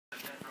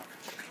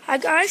Hi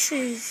guys,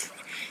 this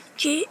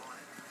is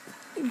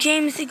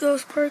James the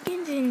Ghost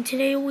Perkins, and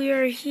today we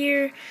are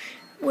here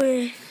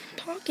with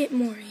Pocket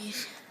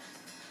Mortys.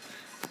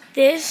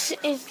 This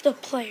is the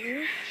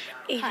player,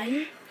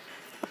 Aiden.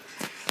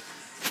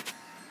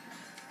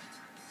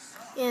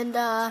 And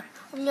I'm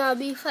gonna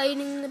be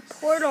fighting the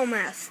Portal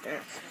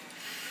Master.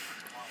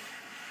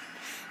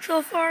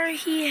 So far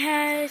he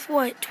has,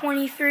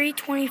 23,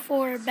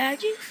 24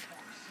 badges?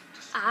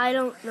 I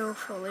don't know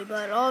fully,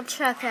 but I'll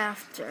check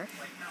after.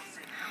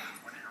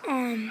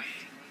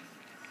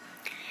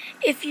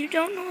 If you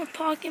don't know what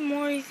Pocket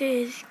Mortys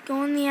is,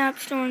 go in the App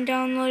Store and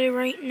download it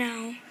right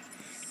now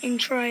and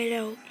try it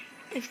out.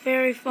 It's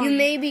very fun. You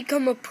may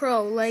become a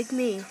pro like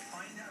me.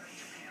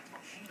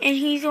 And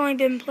he's only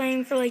been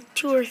playing for like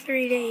 2 or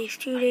 3 days.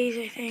 2 days,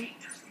 I think.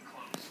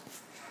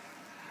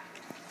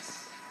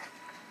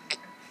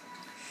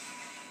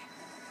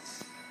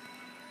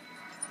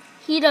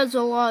 He does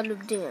a lot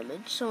of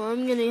damage, so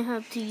I'm gonna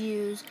have to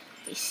use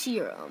a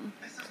serum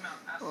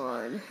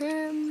on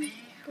him.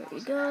 There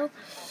we go.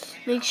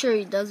 Make sure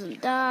he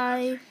doesn't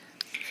die.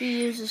 If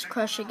he uses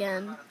Crush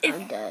again,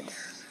 I'm dead.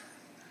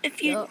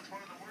 If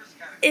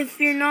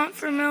you're not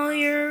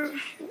familiar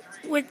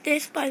with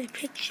this by the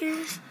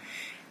pictures,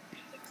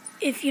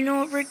 if you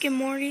know what Rick and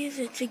Morty is,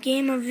 it's a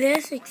game of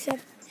this,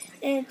 except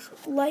it's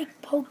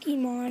like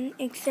Pokemon,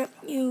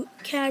 except you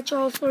catch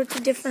all sorts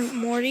of different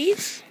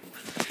Mortys.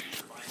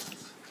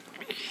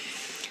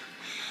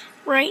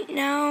 Right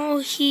now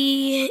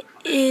he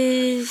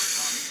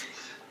is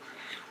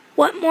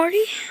what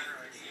Morty?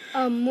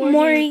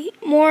 Morty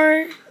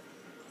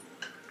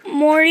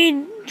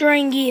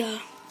Drangia.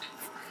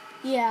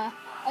 Yeah,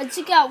 I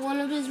took out one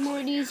of his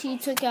Mortys, he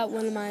took out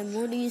one of my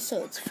Mortys,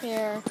 so it's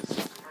fair.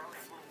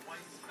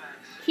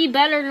 He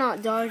better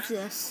not dodge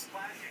this.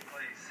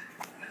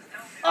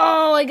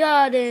 Oh, I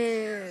got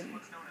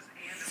him.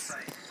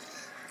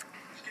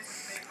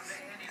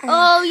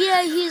 Oh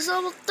yeah, he's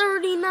level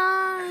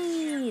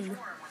 39.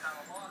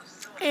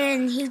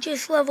 And he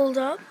just leveled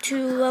up to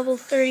level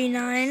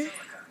 39.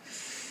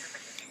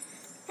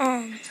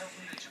 And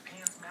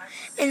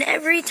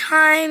every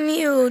time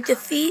you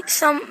defeat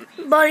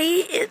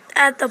somebody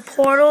at the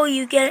portal,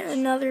 you get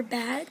another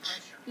badge.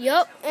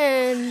 Yup,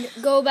 and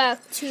go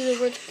back to the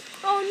rich.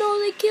 Oh no,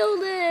 they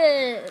killed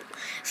it!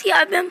 See,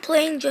 I've been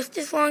playing just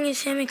as long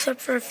as him,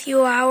 except for a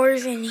few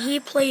hours, and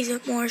he plays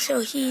it more, so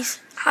he's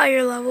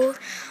higher level.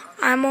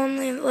 I'm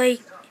only,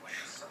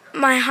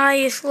 my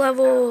highest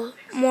level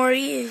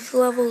Morty is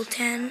level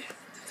 10.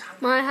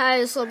 My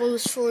highest level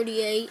is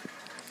 48.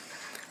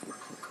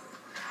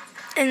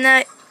 And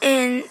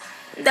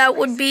that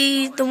would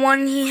be the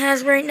one he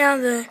has right now,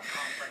 the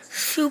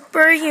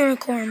Super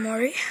Unicorn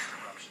Morty.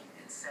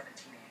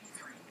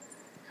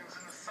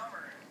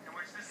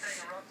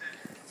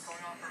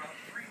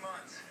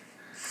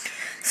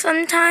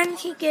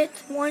 Sometimes he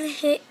gets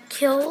one-hit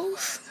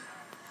kills.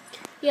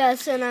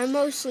 Yes, and I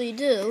mostly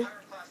do.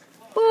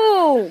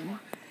 Boom!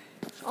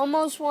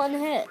 Almost one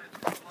hit.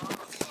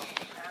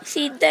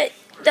 See, that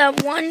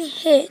one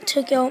hit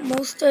took out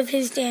most of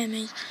his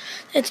damage.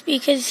 That's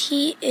because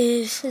he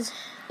is... His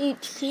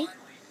HP,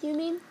 you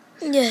mean?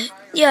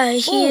 Yeah,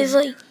 he is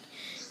like...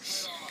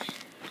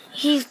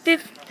 He's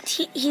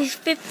 15,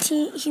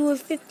 he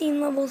was 15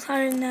 levels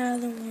higher than that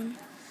other one.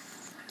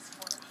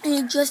 And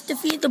he just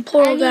defeated the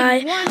portal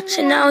guy,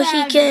 so now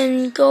he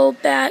can go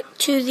back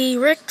to the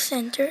Rick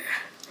Center.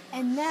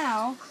 And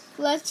now,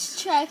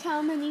 let's check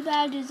how many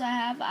badges I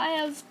have. I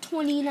have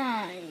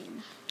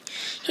 29.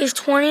 He has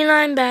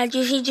 29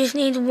 badges. He just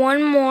needs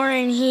one more,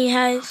 and he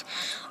has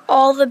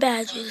all the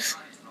badges.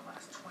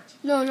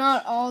 No,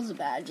 not all the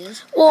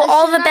badges. Well,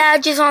 all the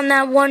badges on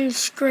that one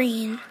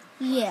screen.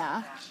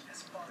 Yeah.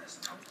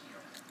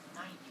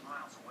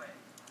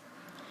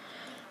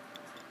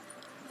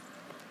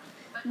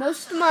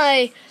 Most of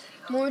my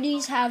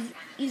Mortys have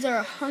either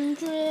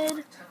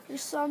 100 or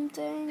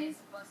something.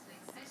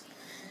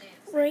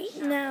 Right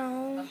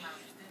now,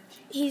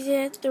 he's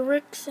at the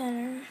Rick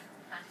Center.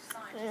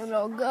 And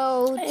I'll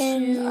go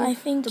to I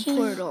think the he's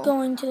portal.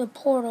 Going to the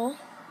portal.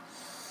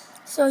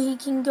 So he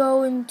can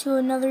go into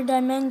another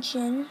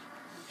dimension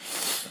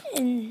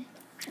and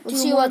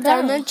Let's see what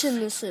dimension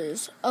this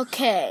is.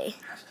 Okay.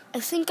 I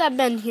think I've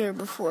been here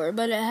before,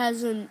 but it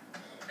hasn't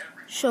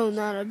shown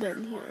that I've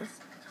been here.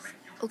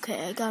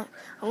 Okay, I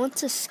want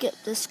to skip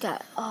this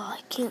guy. Oh,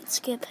 I can't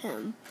skip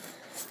him.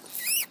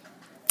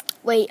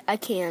 Wait, I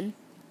can.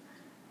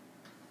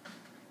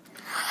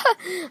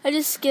 I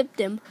just skipped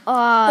him.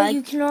 But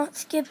you cannot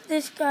skip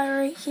this guy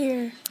right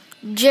here.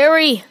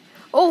 Jerry.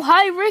 Oh,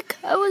 hi, Rick.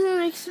 I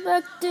wasn't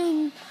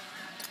expecting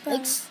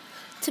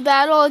to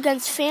battle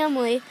against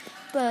family,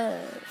 but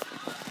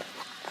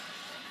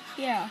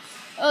yeah.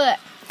 Okay.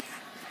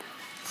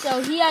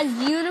 So he has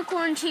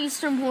Unicorn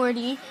Chaser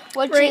Morty,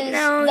 which is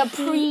the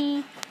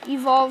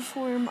pre-evolved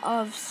form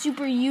of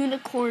Super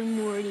Unicorn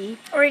Morty.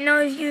 Right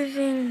now he's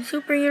using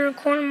Super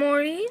Unicorn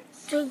Morty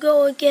to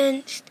go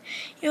against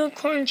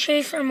Unicorn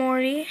Chaser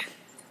Morty.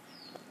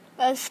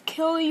 Let's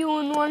kill you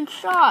in one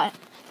shot.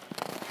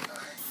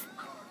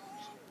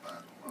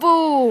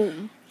 Boom.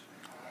 Boom.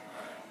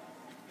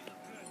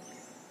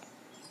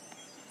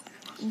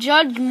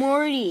 Judge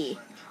Morty.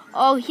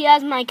 Oh, he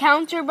has my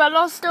counter, but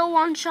I'll still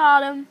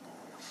one-shot him.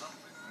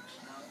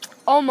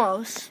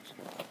 Almost.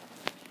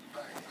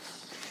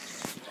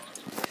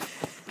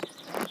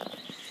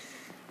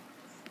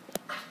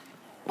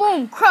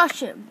 Boom,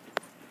 crush him.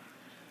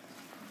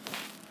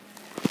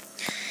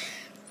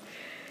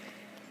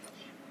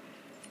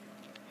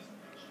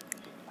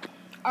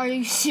 Are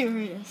you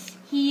serious?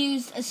 He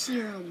used a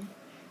serum.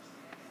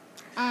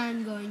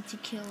 I'm going to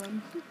kill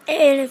him.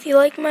 And if you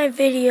like my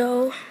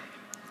video,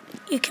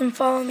 you can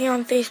follow me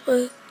on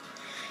Facebook,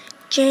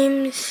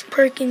 James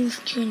Perkins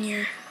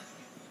Jr.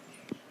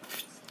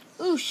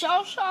 Ooh,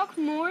 Shell Shock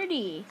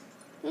Morty.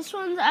 This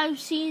one I've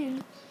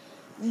seen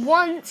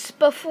once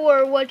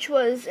before, which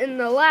was in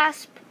the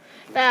last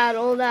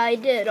battle that I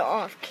did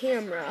off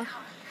camera.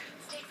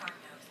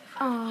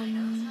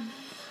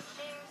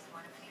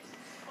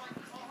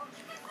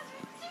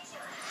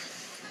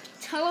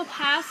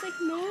 Telepathic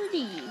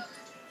Morty.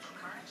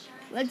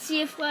 Let's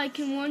see if I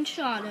can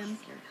one-shot him.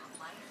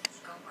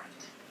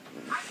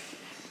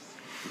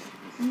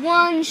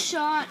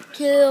 One-shot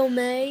kill,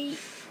 mate.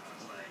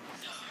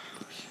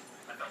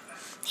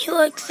 He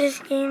likes this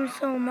game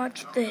so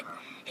much that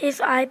his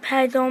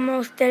iPad's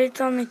almost dead. It's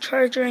on the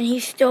charger and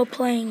he's still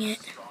playing it.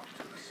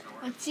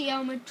 Let's see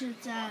how much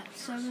it's at.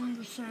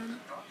 7%.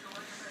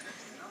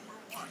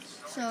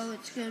 So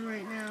it's good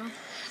right now.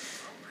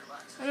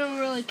 I don't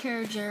really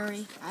care,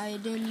 Jerry. I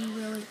didn't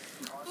really...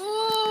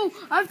 Ooh!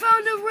 I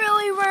found a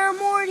really rare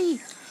Morty!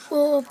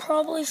 We'll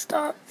probably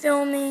stop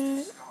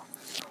filming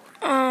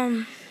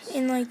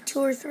in like 2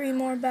 or 3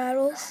 more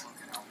battles.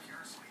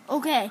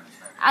 Okay.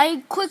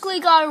 I quickly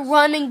gotta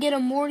run and get a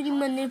Morty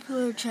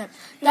manipulator chip.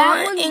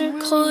 Not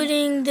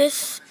including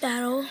this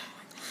battle,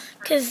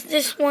 because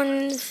this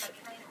one's,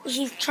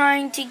 he's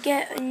trying to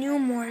get a new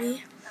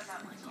Morty.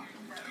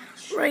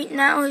 Right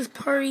now his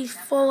party's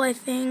full, I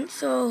think,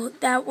 so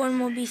that one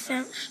will be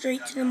sent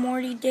straight to the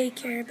Morty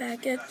daycare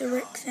back at the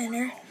Rec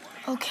Center.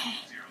 Okay.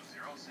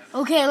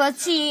 Okay,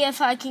 let's see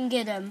if I can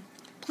get him.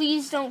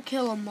 Please don't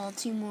kill him,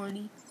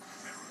 Morty.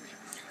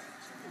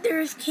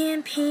 There's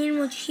campaign,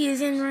 which he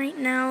is in right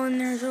now, and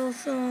there's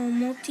also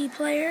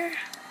multiplayer.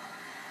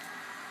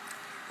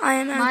 I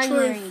am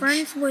actually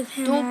friends with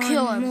him on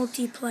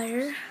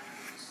multiplayer.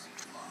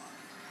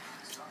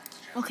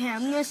 Okay,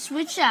 I'm going to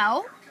switch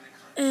out.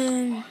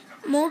 And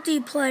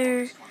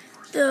multiplayer,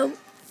 the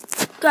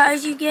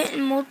guys you get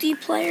in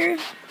multiplayer,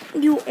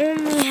 you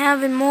only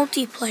have in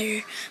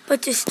multiplayer.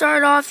 But to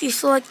start off, you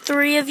select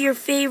 3 of your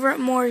favorite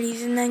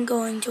Mortys and then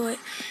go into it.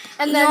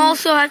 And then you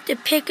also have to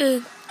pick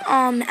a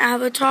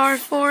avatar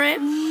for it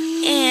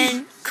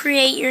and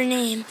create your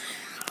name.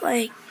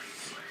 Like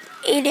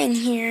Aiden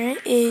here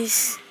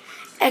is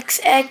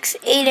XX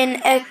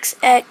Aiden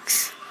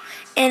XX,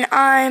 and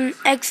I'm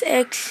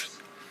XX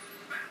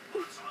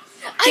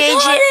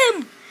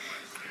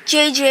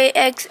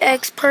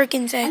JJXX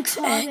Perkins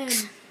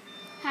XX.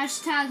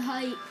 Hashtag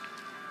hype.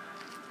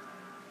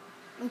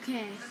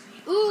 Okay.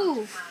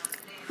 Ooh,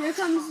 here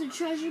comes the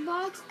treasure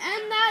box,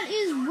 and that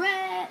is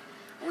red.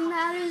 And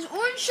that is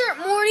Orange Shirt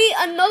Morty,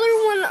 another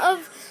one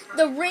of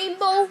the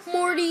Rainbow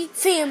Morty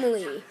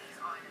family.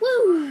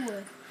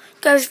 Woo!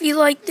 Guys, if you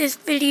like this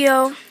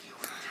video,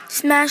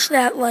 smash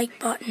that like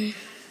button.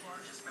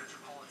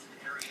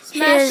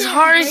 Hit as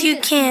hard as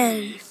you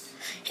can.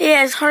 Hit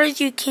as hard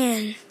as you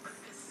can.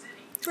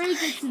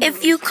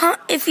 If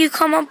you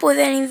come up with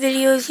any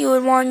videos you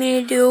would want me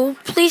to do,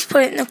 please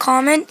put it in the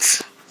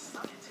comments.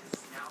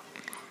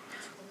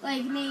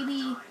 Like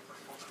maybe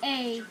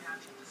a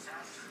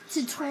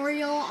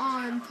tutorial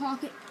on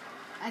Pocket...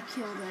 I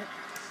killed it.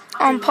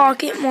 On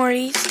Pocket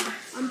Mortys.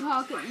 On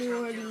Pocket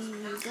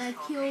Mortys. I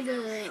killed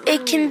it.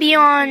 It can be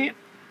on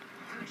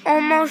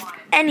almost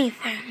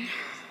anything.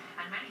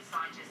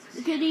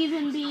 It could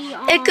even be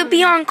on... It could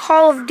be on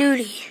Call of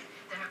Duty.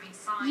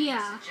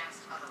 Yeah.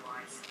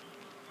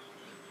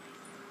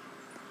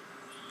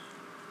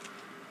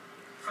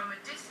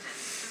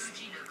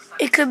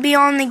 It could be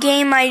on the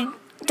game I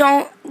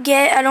don't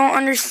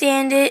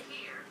understand it.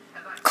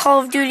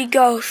 Call of Duty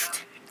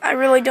Ghost. I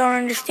really don't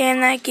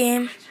understand that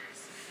game.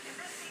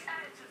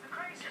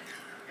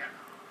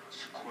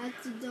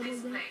 That's a double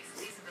dip.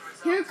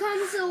 Here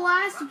comes the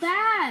last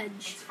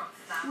badge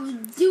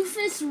with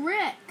Doofus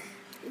Rick.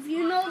 If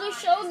you know the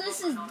show,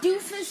 this is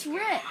Doofus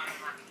Rick.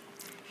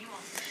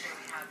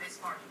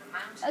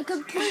 A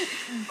complete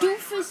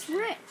Doofus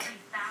Rick.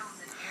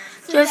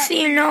 Just so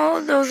you know,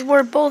 those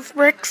were both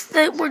Ricks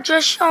that were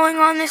just showing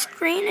on the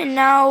screen, and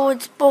now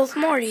it's both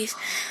Mortys.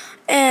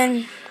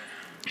 And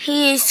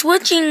he is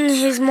switching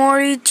his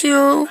Morty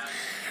to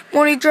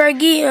Morty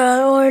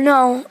Dragia, or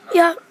no.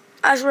 Yeah,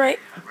 that's right.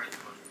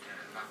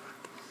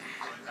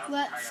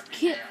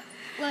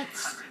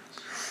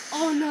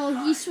 Oh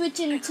no, he's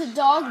switching to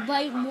Dog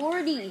Bite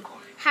Morty.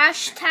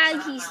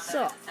 Hashtag he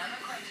sucks.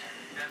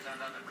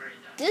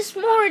 This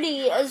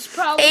Morty is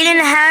probably...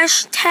 Aiden,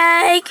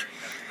 hashtag,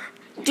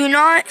 do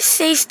not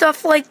say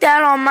stuff like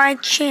that on my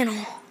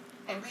channel.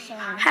 Oh,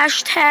 sorry.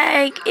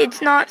 Hashtag,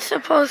 it's not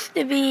supposed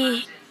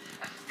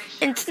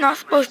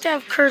to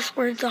have curse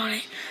words on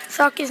it.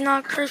 Suck is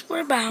not a curse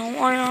word, but I don't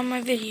want it on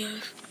my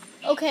videos.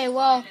 Okay,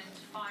 well,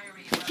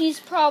 he's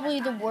probably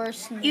the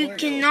worst. You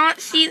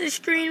cannot see the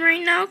screen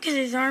right now because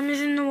his arm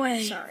is in the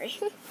way. Sorry.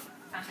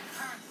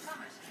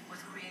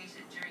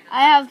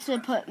 I have to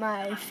put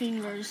my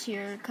fingers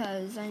here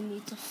because I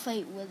need to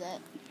fight with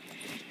it.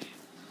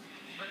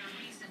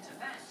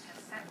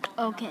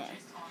 Okay.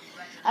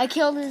 I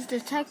killed his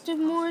detective,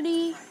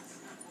 Morty.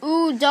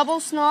 Ooh, double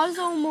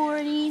snozzle,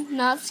 Morty.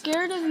 Not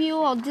scared of you.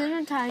 I'll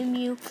dinner time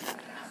you.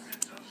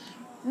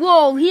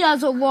 Whoa, he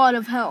has a lot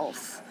of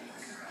health.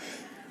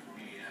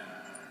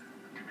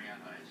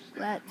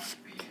 Let's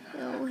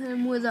kill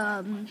him with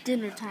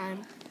dinner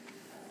time.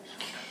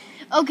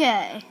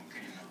 Okay.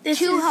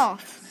 Two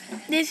health.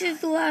 This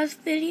is the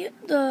last video,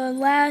 the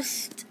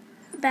last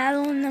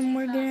battle, and then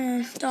we're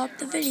gonna stop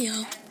the video.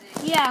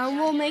 Yeah, and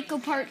we'll make a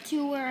part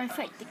 2 where I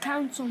fight the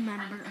council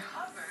member.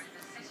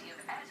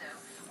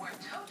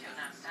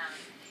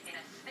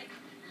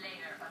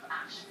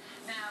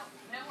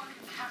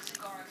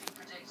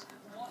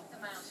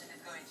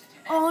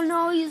 Oh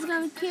no, he's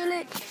gonna kill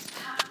it.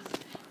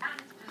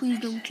 Please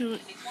don't kill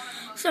it.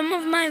 Some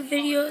of my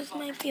videos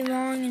might be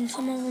long and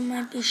some of them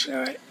might be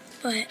short,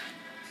 but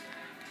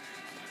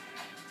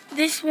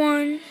this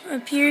one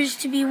appears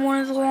to be one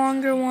of the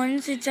longer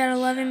ones. It's at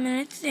 11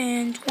 minutes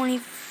and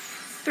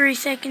 23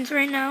 seconds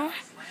right now.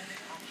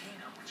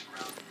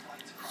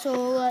 So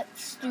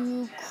let's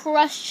do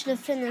crush to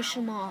finish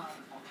him off.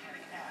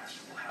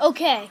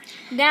 Okay,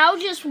 now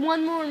just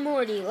one more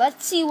Morty.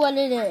 Let's see what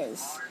it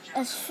is.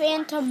 A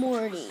Phantom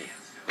Morty.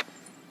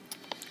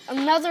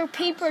 Another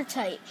paper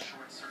type.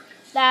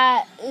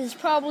 That is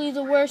probably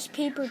the worst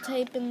paper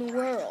type in the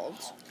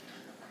world.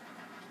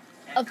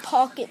 A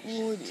pocket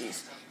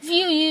Mortys. If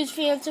you use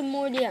Phantom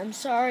Morty, I'm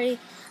sorry.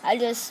 I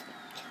just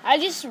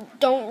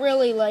don't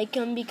really like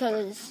him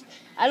because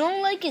I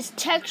don't like his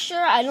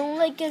texture. I don't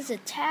like his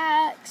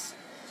attacks.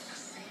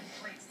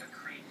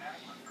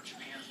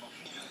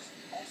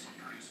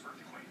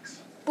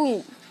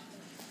 Boom.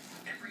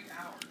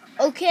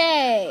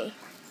 Okay.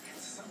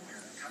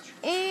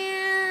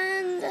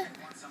 And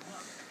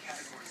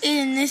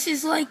this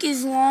is like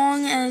as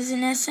long as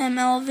an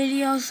SML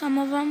video, some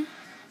of them.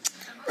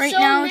 Right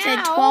now it's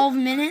at 12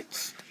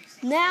 minutes.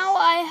 Now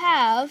I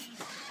have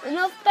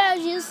enough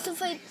badges to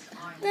fight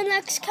the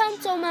next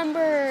council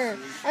member.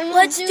 And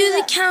let's do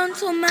the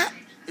council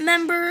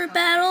member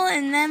battle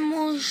and then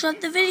we'll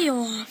shut the video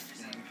off.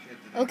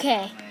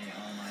 Okay.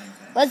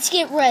 Let's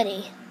get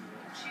ready.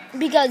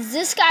 Because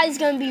this guy's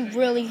going to be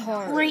really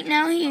hard. Right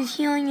now he is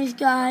healing his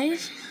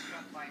guys.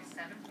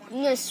 I'm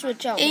going to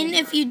switch out. And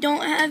if you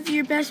don't have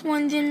your best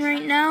ones in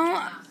right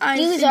now,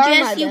 I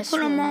suggest you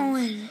put them all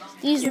in.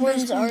 These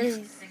ones are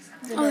the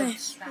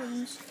best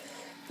ones.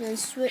 I'm going to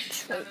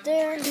switch right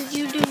there. Because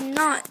you do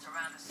not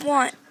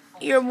want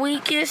your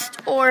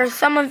weakest or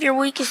some of your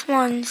weakest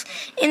ones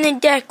in the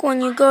deck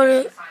when you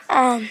go to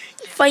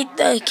fight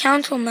the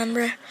council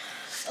member.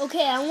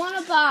 Okay, I want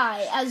to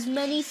buy as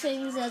many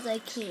things as I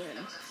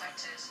can.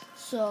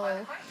 So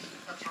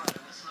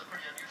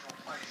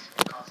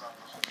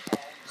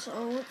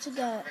what's I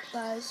got?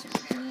 Buy some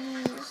of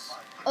these.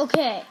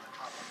 Okay,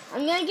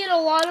 I'm gonna get a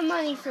lot of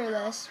money for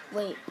this.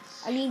 Wait,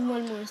 I need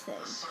one more thing.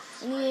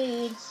 I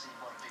need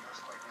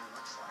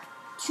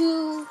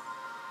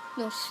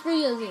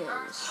 3 of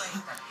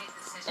these.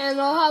 And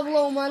I'll have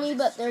low money,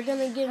 but they're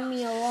gonna give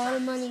me a lot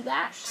of money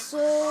back. So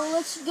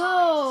let's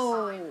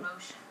go.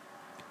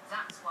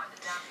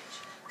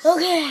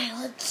 Okay,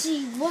 let's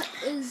see, what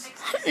is...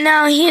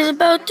 Now he is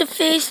about to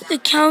face the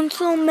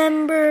council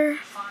member.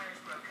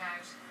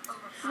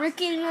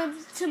 Ricky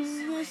Jimenez.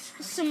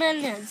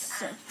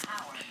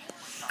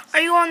 Are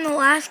you on the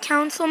last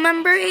council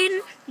member,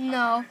 Aiden?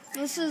 No,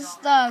 this is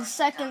the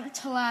second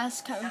to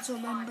last council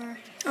member.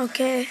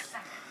 Okay.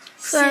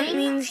 So that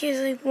means he has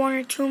like 1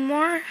 or 2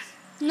 more?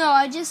 No,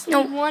 I just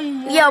need one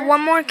more. Yeah, 1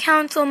 more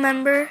council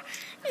member.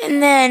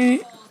 And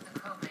then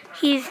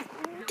he's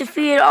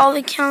defeated all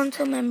the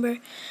council member.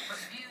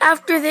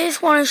 After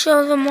this, want to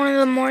show them one of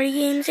the Morty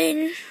games,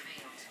 Aiden?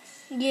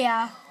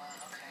 Yeah.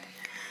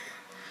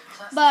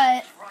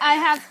 But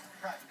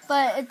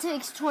it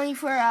takes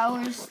 24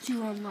 hours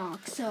to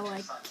unlock, so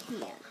I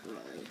can't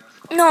really.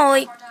 No,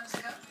 like,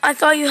 I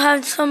thought you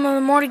had some of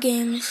the Morty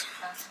games.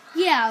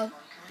 Yeah,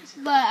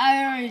 but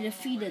I already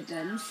defeated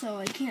them, so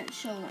I can't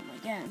show them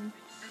again.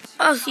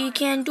 Oh, so you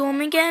can't do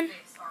them again?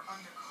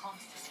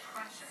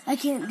 I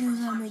can't do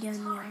them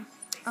again, yeah.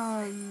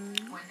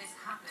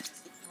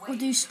 We'll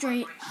do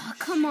straight. Oh,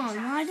 come on,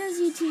 why does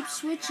he keep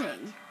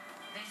switching?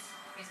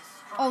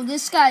 Oh,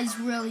 this guy's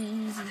really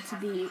easy to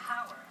beat.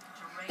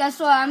 Guess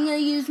what? I'm gonna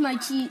use my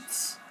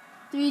cheats.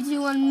 3,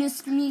 2, 1,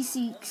 Mr.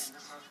 Meeseeks.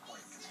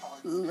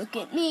 Look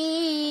at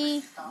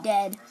me.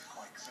 Dead.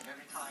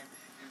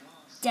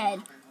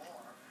 Dead.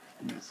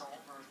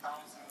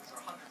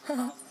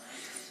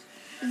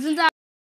 Isn't that